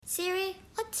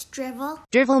What's drivel?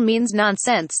 Drivel means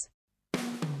nonsense.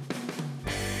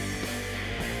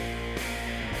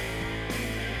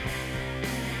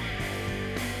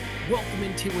 Welcome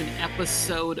into an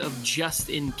episode of Just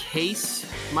In Case.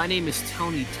 My name is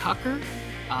Tony Tucker.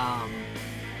 I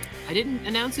didn't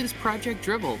announce it as Project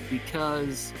Drivel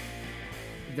because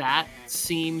that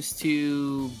seems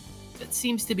to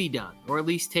be done, or at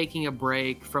least taking a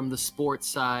break from the sports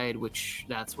side, which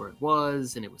that's where it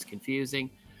was, and it was confusing.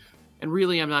 And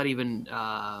really, I'm not even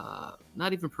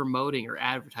promoting or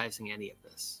advertising any of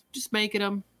this. Just making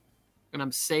them, and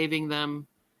I'm saving them.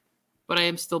 But I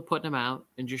am still putting them out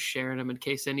and just sharing them in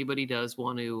case anybody does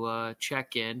want to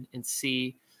check in and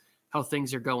see how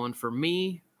things are going for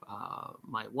me,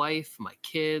 my wife, my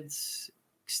kids,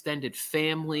 extended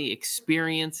family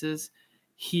experiences,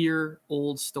 hear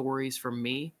old stories from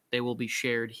me. They will be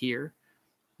shared here.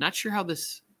 Not sure how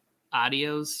this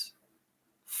audio's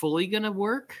fully going to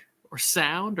work or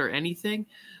sound or anything.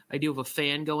 I do have a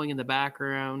fan going in the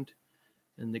background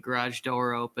and the garage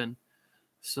door open,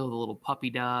 so the little puppy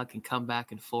dog can come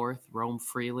back and forth, roam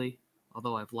freely,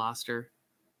 although I've lost her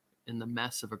in the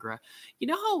mess of a garage. You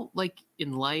know how, like,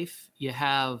 in life, you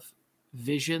have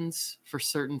visions for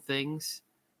certain things,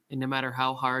 and no matter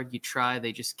how hard you try,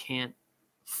 they just can't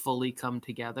fully come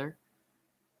together?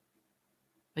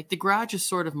 Like, the garage is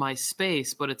sort of my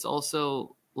space, but it's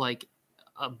also, like,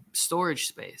 a storage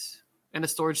space, and a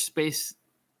storage space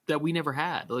that we never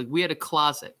had. Like, we had a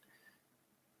closet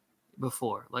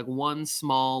before, like one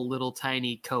small little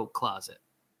tiny coat closet,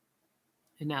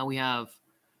 and now we have,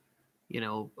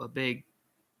 a big,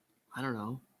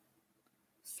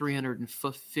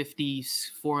 350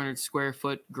 400 square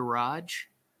foot garage,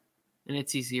 and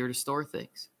it's easier to store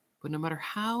things. But no matter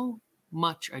how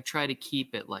much I try to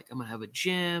keep it, like I'm gonna have a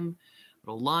gym, a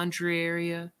little laundry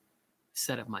area,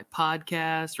 set up my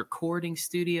podcast recording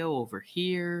studio over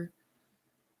here,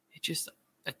 it just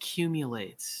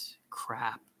accumulates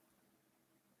crap.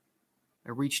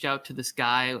 I reached out to this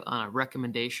guy on a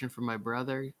recommendation from my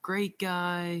brother. Great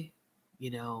guy,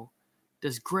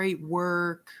 does great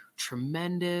work,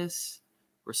 tremendous,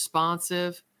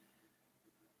 responsive,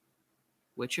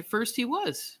 which at first he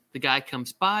was. The guy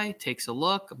comes by, takes a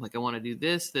look. I'm like, I want to do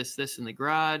this in the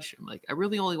garage. I'm like, I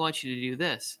really only want you to do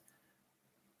this.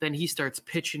 Then he starts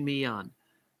pitching me on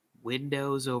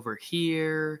windows over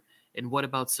here. And what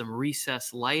about some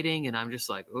recessed lighting? And I'm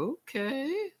just like,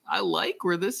 okay, I like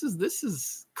where this is. This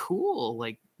is cool.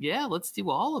 Like, yeah, let's do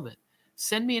all of it.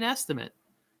 Send me an estimate.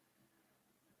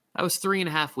 That was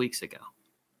 3.5 weeks ago.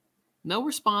 No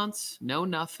response, no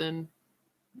nothing.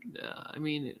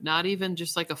 Not even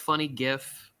just like a funny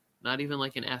GIF, not even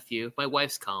like an FU. My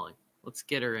wife's calling. Let's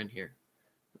get her in here.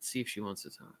 Let's see if she wants to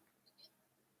talk.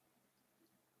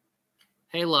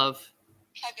 Hey, love.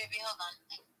 Hi, baby, hold on.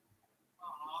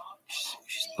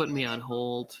 She's putting me on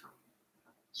hold.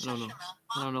 I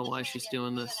don't know why she's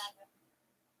doing this.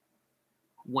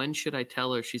 When should I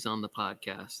tell her she's on the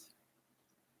podcast?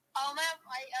 Oh, ma'am,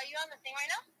 are you on the thing right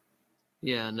now?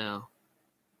 Yeah, no.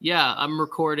 Yeah, I'm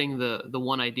recording the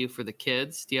one I do for the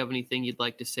kids. Do you have anything you'd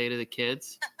like to say to the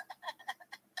kids?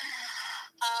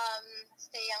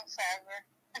 Stay young forever.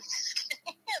 I'm just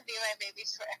kidding. Be my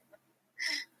babies forever.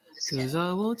 Because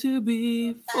I want to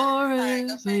be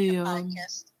forever young.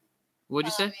 What'd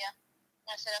you say?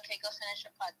 I said, okay, go finish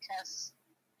your podcast.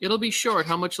 It'll be short.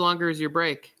 How much longer is your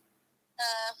break?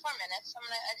 4 minutes.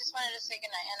 I just wanted to say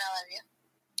goodnight, and I love you.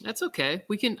 That's okay.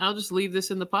 I'll just leave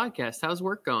this in the podcast. How's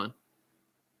work going?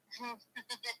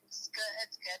 It's good.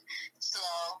 It's good. It's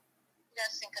slow. We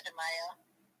got Cinco de Mayo.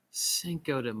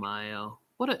 Cinco de Mayo.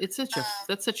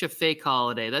 That's such a fake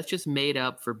holiday. That's just made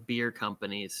up for beer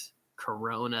companies.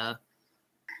 Corona.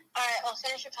 All right, I'll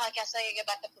finish your podcast. I can get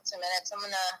back up in 2 minutes. I'm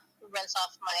going to rinse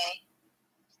off my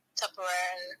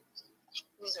Tupperware and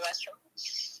use the restroom.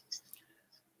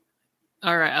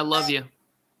 All right, I love you.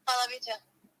 I love you too.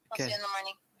 I'll see you in the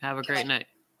morning. Have a great night.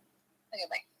 Okay,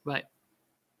 bye. Bye.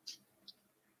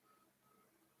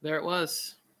 There it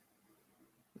was.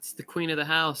 It's the queen of the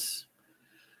house.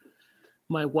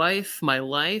 My wife, my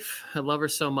life. I love her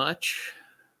so much.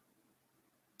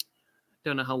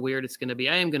 Don't know how weird it's going to be.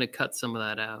 I am going to cut some of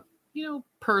that out.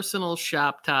 Personal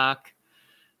shop talk,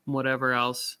 whatever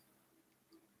else.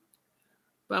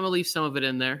 But I'm going to leave some of it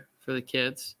in there for the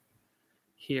kids.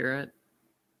 Hear it.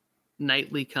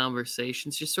 Nightly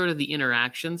conversations, just sort of the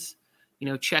interactions.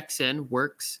 Checks in,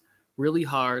 works really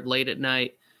hard late at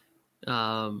night.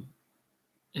 And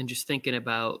just thinking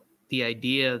about the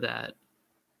idea that,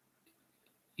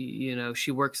 she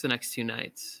works the next 2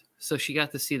 nights. So she got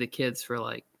to see the kids for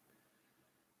like,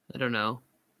 I don't know,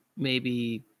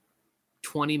 maybe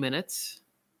 20 minutes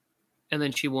and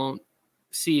then she won't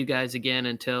see you guys again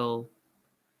until,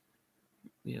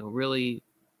 really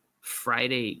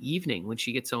Friday evening when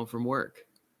she gets home from work,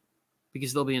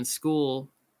 because they'll be in school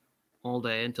all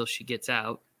day until she gets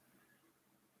out,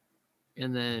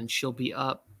 and then she'll be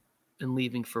up and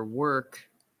leaving for work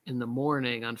in the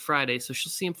morning on Friday, so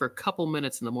she'll see him for a couple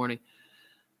minutes in the morning.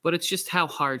 But it's just how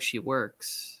hard she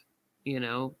works, being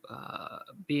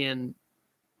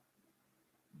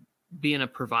a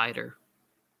provider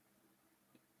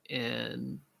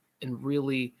and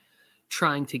really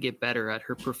trying to get better at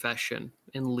her profession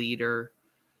and leader,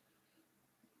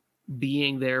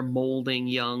 being there, molding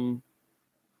young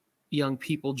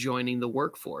people joining the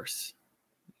workforce.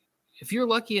 If you're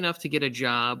lucky enough to get a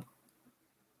job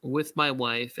with my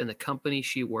wife and the company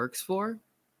she works for,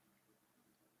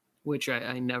 which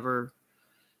I never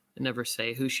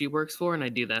say who she works for, and I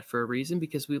do that for a reason,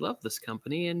 because we love this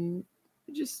company and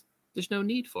there's no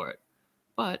need for it.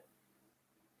 But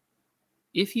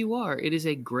if you are, it is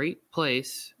a great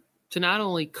place to not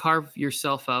only carve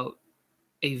yourself out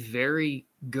a very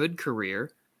good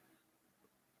career,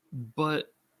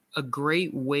 but a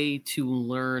great way to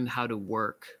learn how to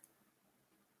work.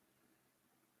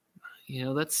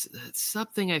 That's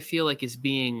something I feel like is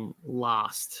being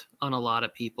lost on a lot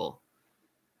of people,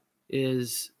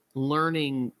 is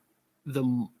learning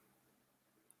the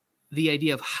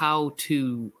idea of how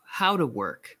to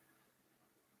work.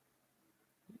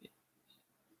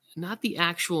 Not the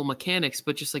actual mechanics,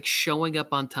 but just like showing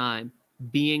up on time,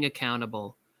 being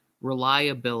accountable,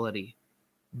 reliability,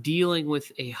 dealing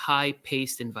with a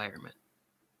high-paced environment.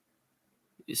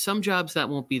 Some jobs that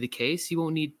won't be the case. You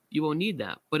won't need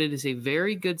that, but it is a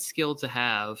very good skill to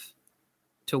have,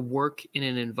 to work in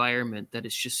an environment that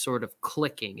is just sort of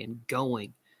clicking and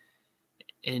going.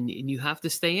 And you have to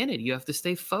stay in it. You have to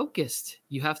stay focused.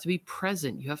 You have to be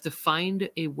present. You have to find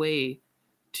a way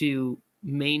to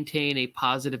maintain a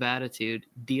positive attitude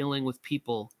dealing with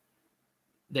people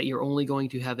that you're only going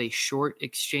to have a short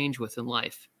exchange with in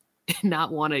life, and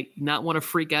not want to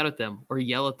freak out at them or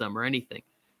yell at them or anything.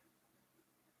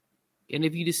 And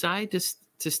if you decide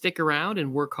to stick around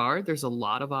and work hard, there's a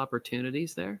lot of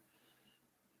opportunities there.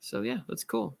 So yeah, that's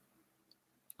cool.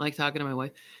 I like talking to my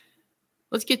wife.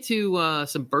 Let's get to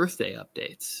some birthday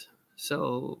updates.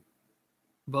 So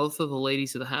both of the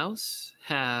ladies of the house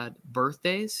had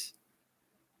birthdays.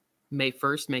 May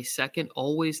 1st, May 2nd,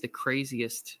 always the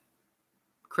craziest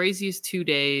 2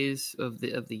 days of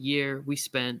the year. We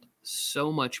spent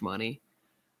so much money,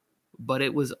 but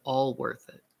it was all worth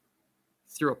it.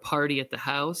 Threw a party at the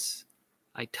house.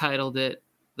 I titled it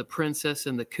The Princess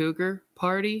and the Cougar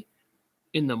Party.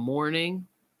 In the morning,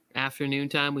 afternoon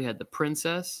time, we had the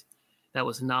princess. That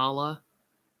was Nala.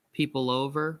 People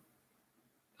over.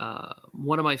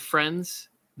 One of my friends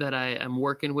that I am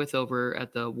working with over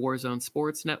at the Warzone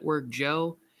Sports Network,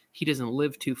 Joe, he doesn't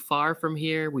live too far from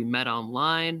here. We met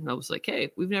online. I was like,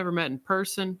 hey, we've never met in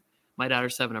person. My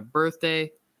daughter's having a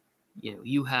birthday.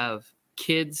 You have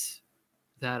kids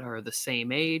that are the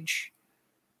same age.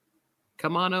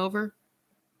 Come on over.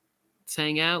 Let's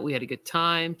hang out. We had a good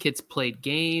time. Kids played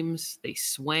games. They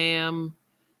swam.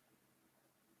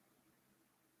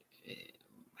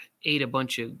 Ate a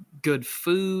bunch of good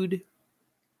food.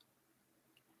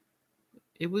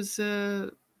 It was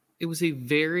a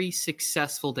very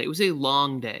successful day. It was a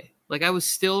long day. Like, I was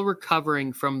still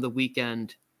recovering from the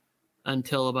weekend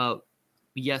until about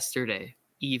yesterday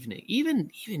evening. Even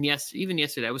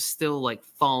yesterday, I was still like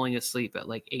falling asleep at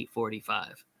like 8:45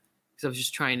 because I was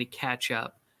just trying to catch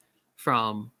up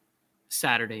from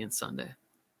Saturday and Sunday,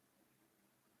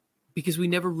 because we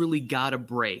never really got a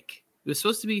break. It was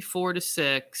supposed to be 4 to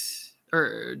 6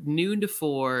 or noon to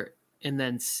 4 and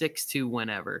then 6 to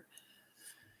whenever.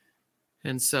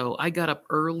 And so I got up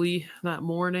early that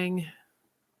morning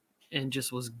and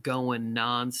just was going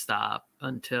nonstop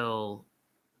until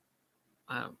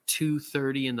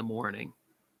 2:30 in the morning.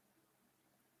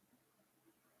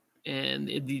 And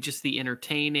just the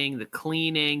entertaining, the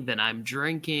cleaning, then I'm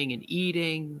drinking and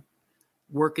eating,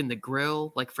 working the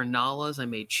grill. Like for Nala's, I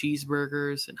made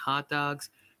cheeseburgers and hot dogs.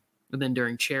 And then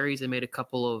during Cherry's, I made a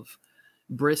couple of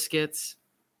briskets,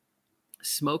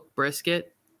 smoked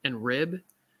brisket and rib.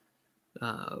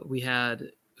 We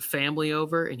had family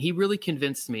over, and he really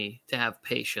convinced me to have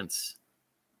patience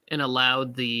and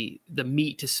allowed the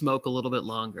meat to smoke a little bit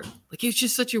longer. Like, it's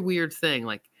just such a weird thing.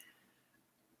 Like,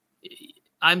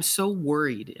 I'm so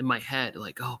worried in my head,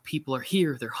 like, oh, people are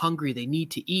here, they're hungry, they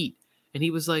need to eat. And he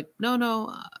was like,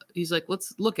 no. He's like,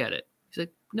 let's look at it. He's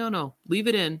like, no, leave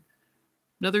it in.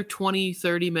 Another 20,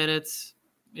 30 minutes,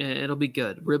 and it'll be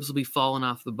good. Ribs will be falling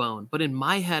off the bone. But in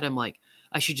my head, I'm like,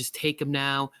 I should just take them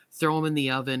now, throw them in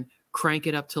the oven, crank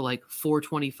it up to like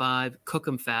 425, cook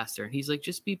them faster. And he's like,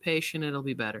 just be patient. It'll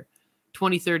be better.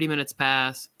 20, 30 minutes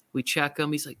pass. We check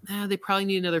them. He's like, nah, they probably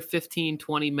need another 15,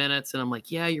 20 minutes. And I'm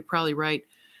like, yeah, you're probably right.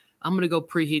 I'm going to go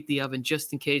preheat the oven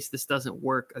just in case this doesn't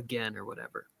work again or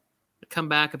whatever. I come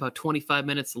back about 25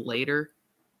 minutes later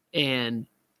and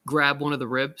grab one of the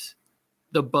ribs.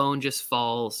 The bone just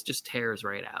falls, just tears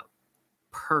right out.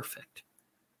 Perfect.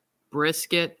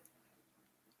 Brisket,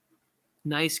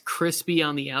 nice crispy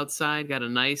on the outside. Got a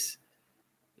nice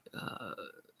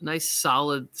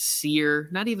solid sear.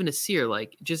 Not even a sear,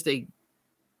 like just a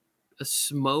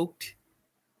smoked,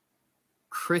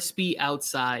 crispy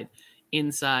outside,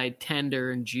 inside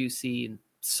tender and juicy and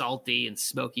salty and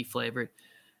smoky flavored.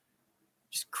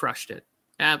 Just crushed it.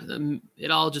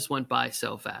 It all just went by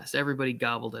so fast. Everybody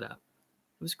gobbled it up.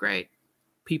 It was great.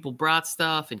 People brought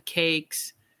stuff and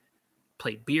cakes,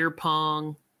 played beer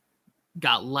pong,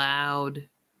 got loud,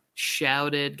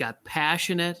 shouted, got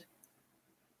passionate.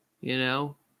 You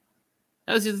know,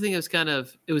 that was the other thing that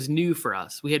was it was new for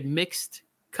us. We had mixed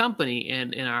company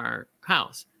in our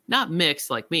house. Not mixed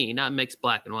like me, not mixed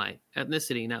black and white.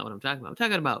 Ethnicity, not what I'm talking about. I'm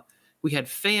talking about we had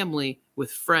family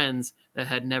with friends that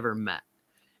had never met.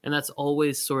 And that's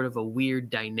always sort of a weird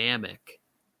dynamic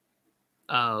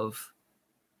of,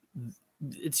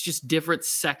 it's just different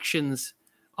sections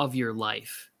of your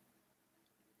life.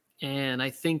 And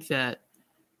I think that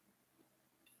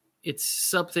it's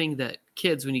something that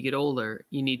kids, when you get older,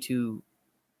 you need to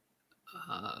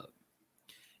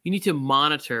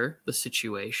monitor the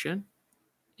situation.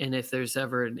 And if there's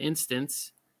ever an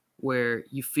instance where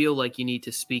you feel like you need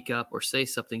to speak up or say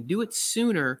something, do it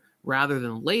sooner rather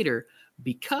than later,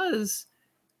 because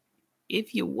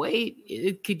if you wait,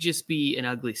 it could just be an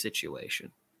ugly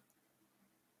situation.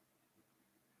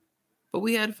 But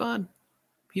we had fun.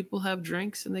 People have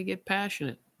drinks and they get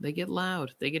passionate. They get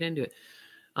loud. They get into it.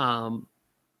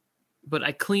 But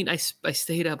I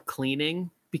stayed up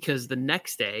cleaning because the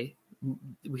next day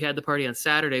we had the party on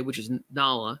Saturday, which is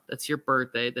Nala. That's your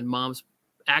birthday. Then Mom's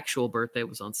actual birthday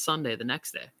was on Sunday the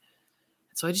next day.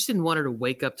 So I just didn't want her to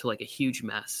wake up to like a huge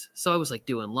mess. So I was like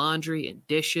doing laundry and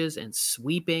dishes and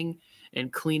sweeping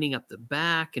and cleaning up the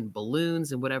back and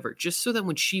balloons and whatever, just so that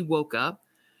when she woke up,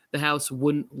 the house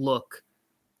wouldn't look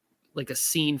like a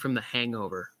scene from The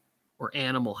Hangover or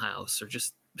Animal House or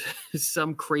just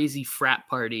some crazy frat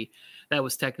party that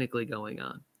was technically going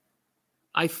on.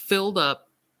 I filled up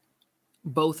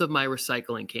both of my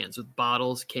recycling cans with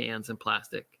bottles, cans, and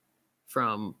plastic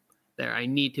from there. I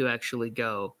need to actually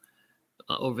go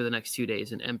over the next 2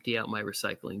 days and empty out my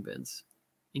recycling bins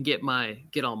and get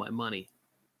all my money.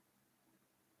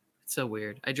 It's so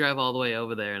weird. I drive all the way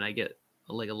over there and I get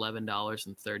like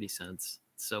 $11.30. It's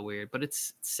so weird, but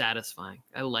it's satisfying.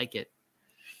 I like it.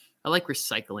 I like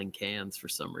recycling cans for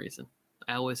some reason.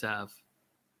 I always have.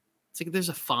 It's like there's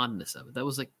a fondness of it. That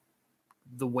was like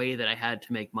the way that I had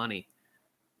to make money.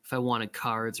 If I wanted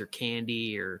cards or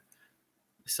candy or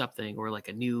something, or like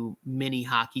a new mini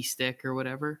hockey stick or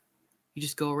whatever, you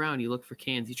just go around, you look for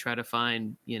cans, you try to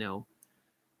find,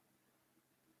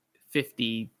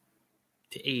 50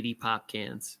 to 80 pop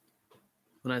cans.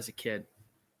 When I was a kid,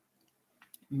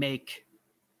 make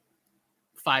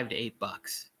 $5 to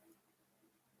 $8.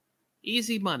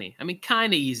 Easy money. I mean,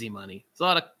 kind of easy money. There's a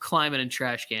lot of climbing in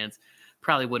trash cans.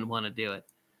 Probably wouldn't want to do it.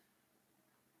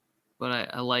 But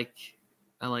I like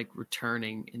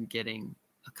returning and getting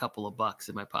a couple of bucks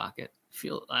in my pocket.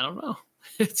 I don't know.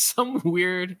 It's some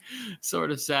weird sort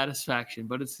of satisfaction,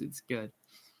 but it's good.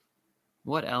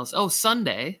 What else? Oh,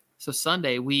 Sunday. So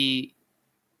Sunday we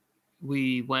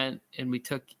went and we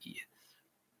took.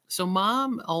 So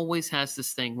Mom always has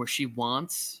this thing where she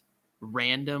wants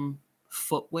random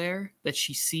footwear that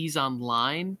she sees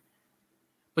online,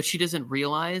 but she doesn't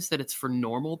realize that it's for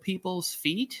normal people's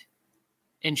feet.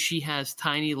 And she has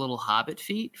tiny little hobbit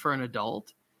feet for an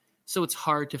adult. So it's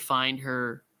hard to find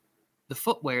her the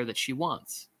footwear that she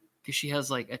wants because she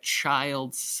has like a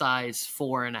child's size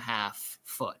 4.5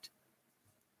 foot.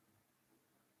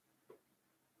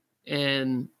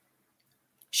 And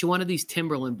she wanted these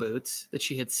Timberland boots that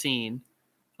she had seen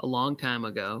a long time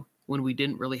ago when we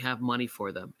didn't really have money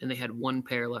for them. And they had one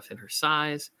pair left in her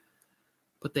size,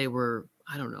 but they were,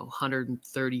 I don't know, $135,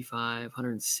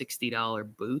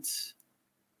 $160 boots.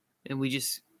 And we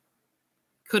just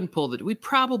couldn't pull we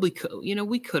probably could,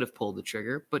 we could have pulled the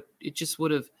trigger, but it just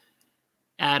would have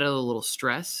added a little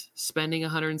stress spending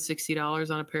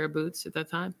 $160 on a pair of boots at that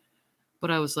time.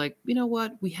 But I was like, you know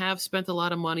what? We have spent a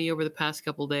lot of money over the past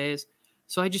couple days.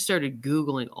 So I just started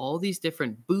Googling all these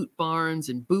different boot barns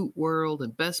and Boot World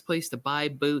and best place to buy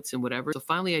boots and whatever. So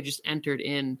finally I just entered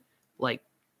in like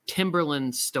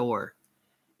Timberland store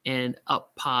and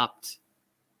up popped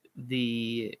at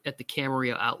the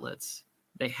Camarillo outlets.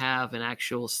 They have an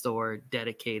actual store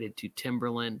dedicated to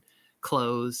Timberland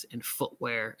clothes and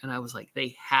footwear. And I was like,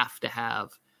 they have to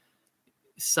have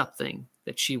something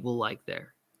that she will like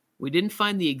there. We didn't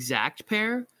find the exact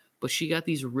pair, but she got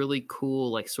these really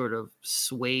cool, like sort of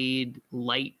suede,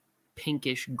 light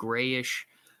pinkish, grayish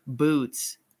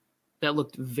boots that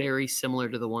looked very similar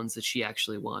to the ones that she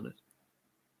actually wanted.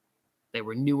 They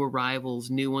were new arrivals,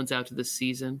 new ones out to the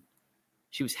season.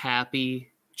 She was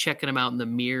happy, checking them out in the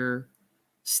mirror,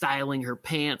 styling her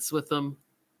pants with them.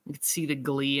 You could see the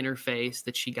glee in her face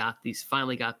that she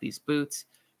finally got these boots.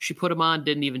 She put them on,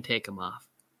 didn't even take them off.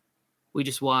 We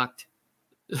just walked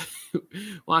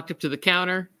up to the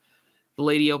counter. The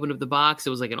lady opened up the box. It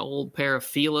was like an old pair of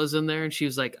Fila's in there. And she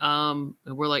was like, and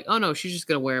we're like, oh no, she's just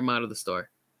going to wear them out of the store.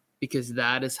 Because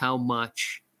that is how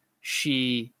much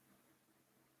she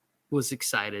was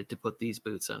excited to put these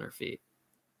boots on her feet.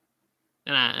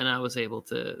 And I was able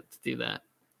to do that.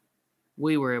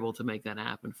 We were able to make that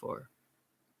happen for her.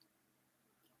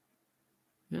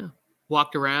 Yeah.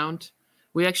 Walked around.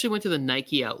 We actually went to the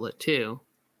Nike outlet too.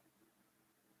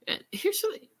 And here's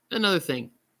another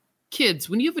thing. Kids,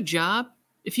 when you have a job,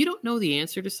 if you don't know the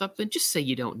answer to something, just say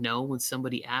you don't know when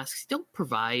somebody asks. Don't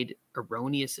provide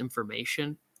erroneous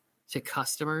information to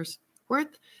customers. I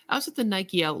was at the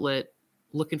Nike outlet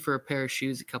looking for a pair of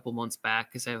shoes a couple months back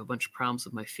because I have a bunch of problems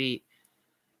with my feet.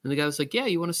 And the guy was like, yeah,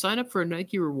 you want to sign up for a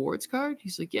Nike rewards card?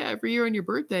 He's like, yeah, every year on your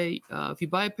birthday, if you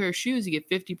buy a pair of shoes, you get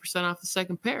 50% off the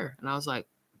second pair. And I was like,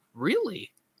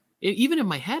 really? Even in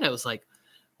my head, I was like,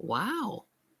 wow,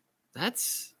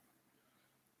 that's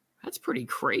pretty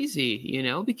crazy,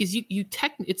 because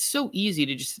it's so easy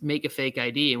to just make a fake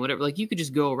ID and whatever. Like you could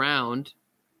just go around,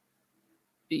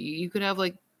 you could have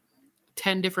like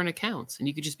 10 different accounts and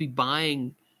you could just be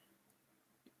buying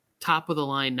top of the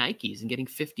line Nikes and getting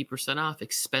 50% off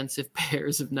expensive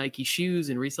pairs of Nike shoes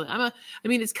and reselling.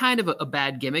 It's kind of a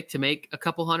bad gimmick to make a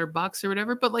couple $100 or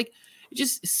whatever, but like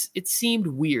it seemed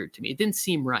weird to me. It didn't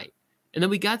seem right. And then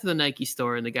we got to the Nike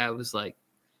store and the guy was like,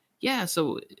 yeah,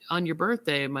 so on your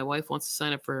birthday, my wife wants to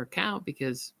sign up for her account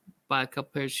because buy a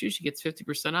couple pairs of shoes, she gets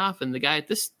 50% off. And the guy at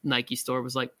this Nike store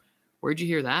was like, where'd you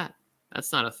hear that?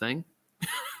 That's not a thing.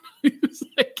 He's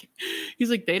like,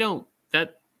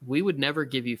 we would never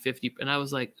give you 50. And I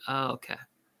was like, oh, okay.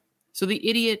 So the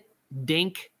idiot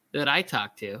dink that I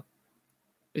talked to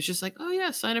is just like, oh yeah,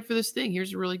 sign up for this thing.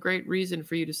 Here's a really great reason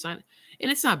for you to sign.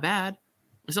 And it's not bad.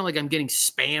 It's not like I'm getting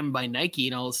spammed by Nike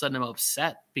and all of a sudden I'm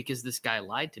upset because this guy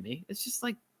lied to me. It's just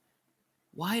like,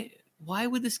 why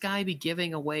would this guy be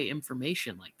giving away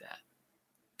information like that?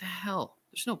 The hell?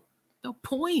 There's no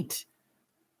point.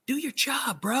 Do your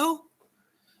job, bro.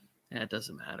 Yeah, it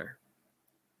doesn't matter.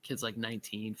 Kid's like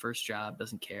 19, first job,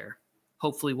 doesn't care.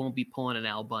 Hopefully won't be pulling an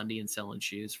Al Bundy and selling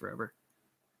shoes forever.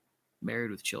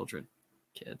 Married with Children.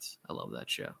 Kids. I love that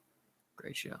show.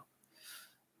 Great show.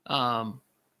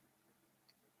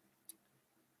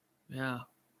 Yeah.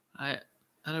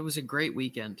 It was a great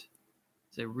weekend.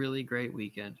 It's a really great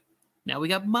weekend. Now we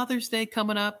got Mother's Day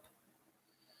coming up.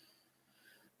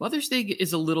 Mother's Day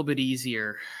is a little bit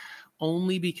easier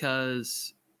only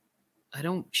because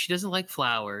she doesn't like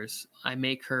flowers. I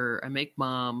make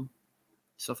mom.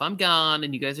 So if I'm gone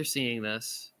and you guys are seeing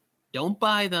this, don't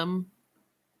buy them.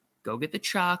 Go get the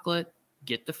chocolate,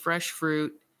 get the fresh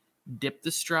fruit, dip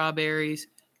the strawberries,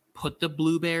 put the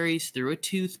blueberries through a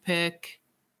toothpick,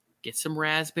 get some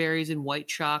raspberries and white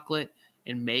chocolate,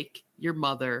 and make your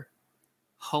mother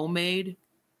homemade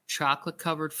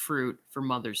chocolate-covered fruit for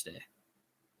Mother's Day.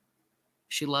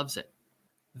 She loves it.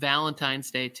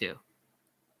 Valentine's Day, too.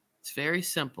 It's very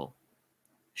simple.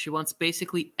 She wants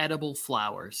basically edible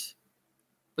flowers,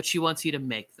 but she wants you to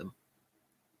make them.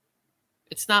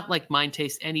 It's not like mine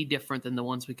taste any different than the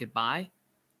ones we could buy.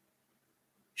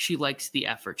 She likes the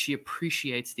effort. She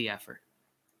appreciates the effort.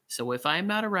 So if I'm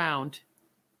not around,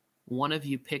 one of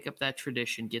you pick up that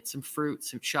tradition, get some fruit,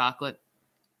 some chocolate,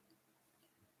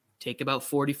 take about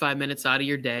 45 minutes out of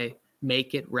your day,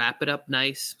 make it, wrap it up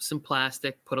nice, some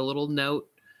plastic, put a little note,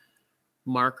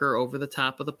 marker over the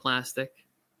top of the plastic,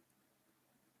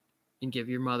 and give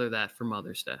your mother that for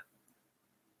Mother's Day.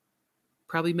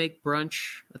 Probably make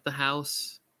brunch at the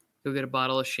house, go get a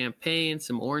bottle of champagne,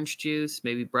 some orange juice,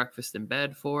 maybe breakfast in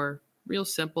bed for her. Real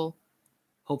simple.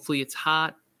 Hopefully it's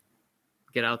hot.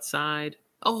 Get outside.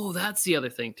 Oh, that's the other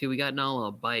thing, too. We got Nala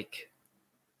a bike.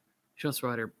 She wants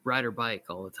to ride her bike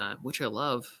all the time, which I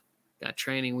love. Got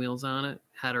training wheels on it.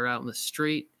 Had her out in the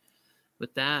street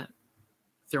with that.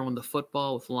 Throwing the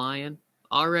football with Lion.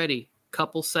 Already,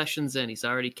 couple sessions in, he's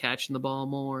already catching the ball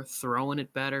more, throwing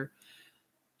it better.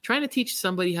 trying to teach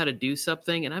somebody how to do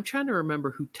something, and I'm trying to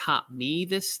remember who taught me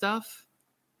this stuff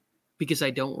because I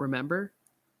don't remember.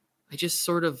 I just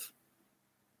sort of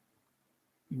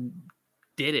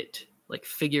did it, like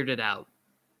figured it out,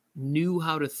 knew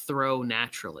how to throw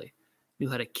naturally, knew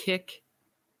how to kick.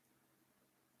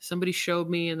 Somebody showed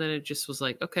me, and then it just was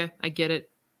like, okay, I get it.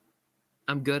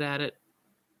 I'm good at it.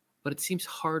 But it seems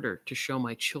harder to show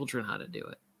my children how to do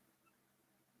it.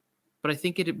 But I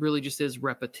think it really just is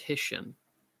repetition,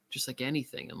 just like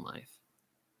anything in life.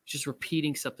 Just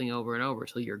repeating something over and over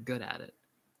until you're good at it.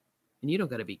 And you don't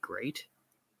got to be great.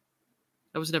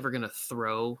 I was never going to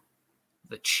throw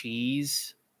the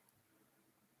cheese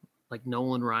like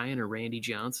Nolan Ryan or Randy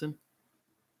Johnson.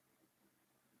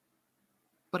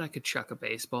 But I could chuck a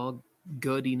baseball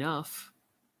good enough.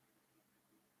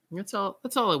 That's all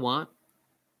I want.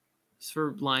 Is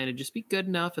for Lion to just be good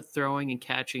enough at throwing and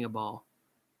catching a ball.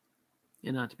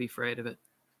 And not to be afraid of it.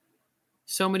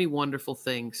 So many wonderful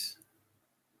things.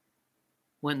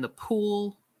 Went in the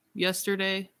pool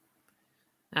yesterday.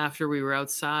 After we were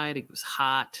outside, it was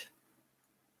hot.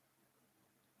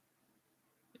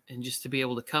 And just to be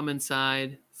able to come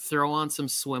inside, throw on some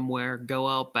swimwear, go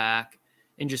out back,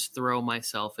 and just throw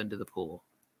myself into the pool.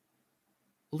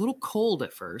 A little cold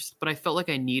at first, but I felt like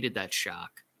I needed that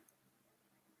shock.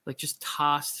 Like just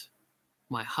tossed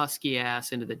my husky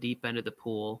ass into the deep end of the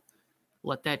pool.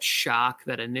 Let that shock,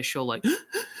 that initial like,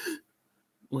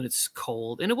 when it's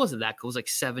cold. And it wasn't that cold. It was like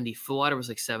 70, the water was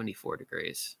like 74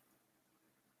 degrees.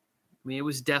 I mean, it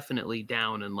was definitely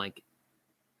down in like,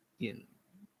 you know,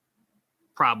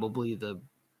 probably the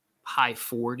high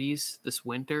 40s this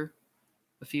winter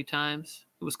a few times.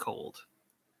 It was cold.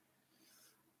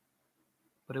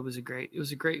 But it was a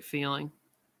great feeling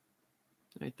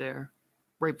right there.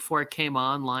 Right before I came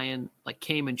on, Lion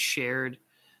came and shared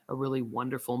a really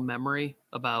wonderful memory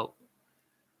about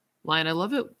Lion. I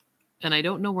love it, and I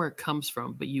don't know where it comes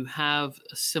from, but you have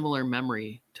a similar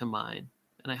memory to mine,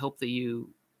 and I hope that you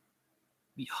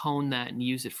hone that and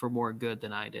use it for more good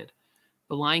than I did.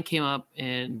 But Lion came up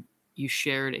and you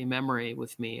shared a memory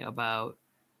with me about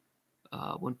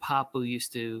when Papu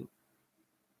used to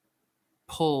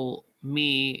pull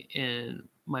me and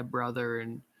my brother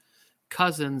and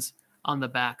cousins on the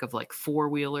back of like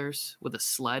four-wheelers with a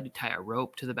sled, tie a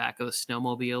rope to the back of the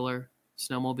snowmobile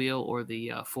or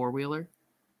the four-wheeler.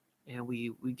 And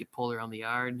we get pulled around the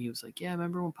yard. And he was like, yeah,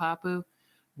 remember when Papu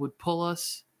would pull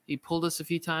us? He pulled us a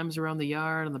few times around the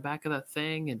yard on the back of that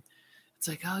thing. And it's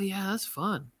like, oh yeah, that's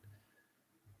fun.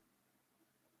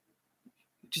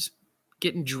 Just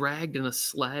getting dragged in a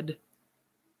sled,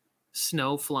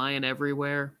 snow flying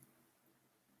everywhere,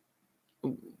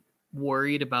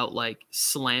 worried about like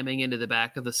slamming into the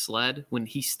back of the sled when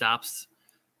he stops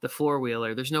the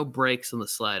four-wheeler. There's no brakes on the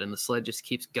sled, and the sled just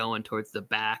keeps going towards the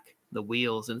back, the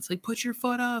wheels, and it's like, put your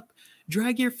foot up,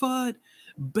 drag your foot,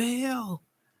 bail.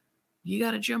 You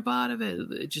got to jump out of it.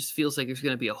 It just feels like there's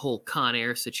going to be a whole Con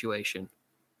Air situation.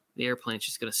 The airplane's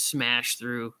just going to smash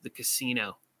through the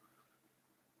casino.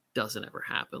 Doesn't ever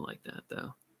happen like that,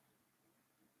 though.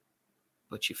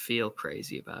 But you feel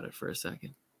crazy about it for a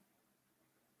second.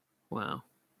 Wow.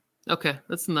 Okay,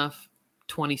 that's enough.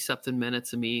 20-something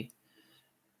minutes of me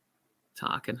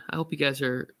talking. I hope you guys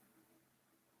are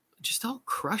just all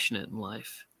crushing it in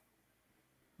life.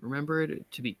 Remember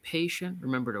to be patient.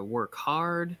 Remember to work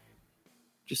hard.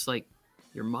 Just like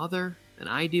your mother and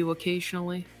I do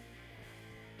occasionally.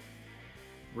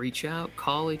 Reach out,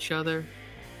 call each other,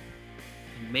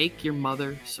 and make your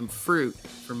mother some fruit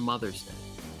for Mother's Day.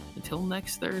 Until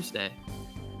next Thursday,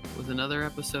 with another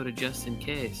episode of Just in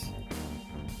Case.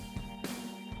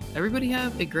 Everybody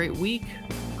have a great week,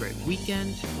 great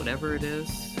weekend, whatever it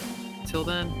is. Until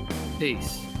then,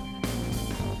 peace.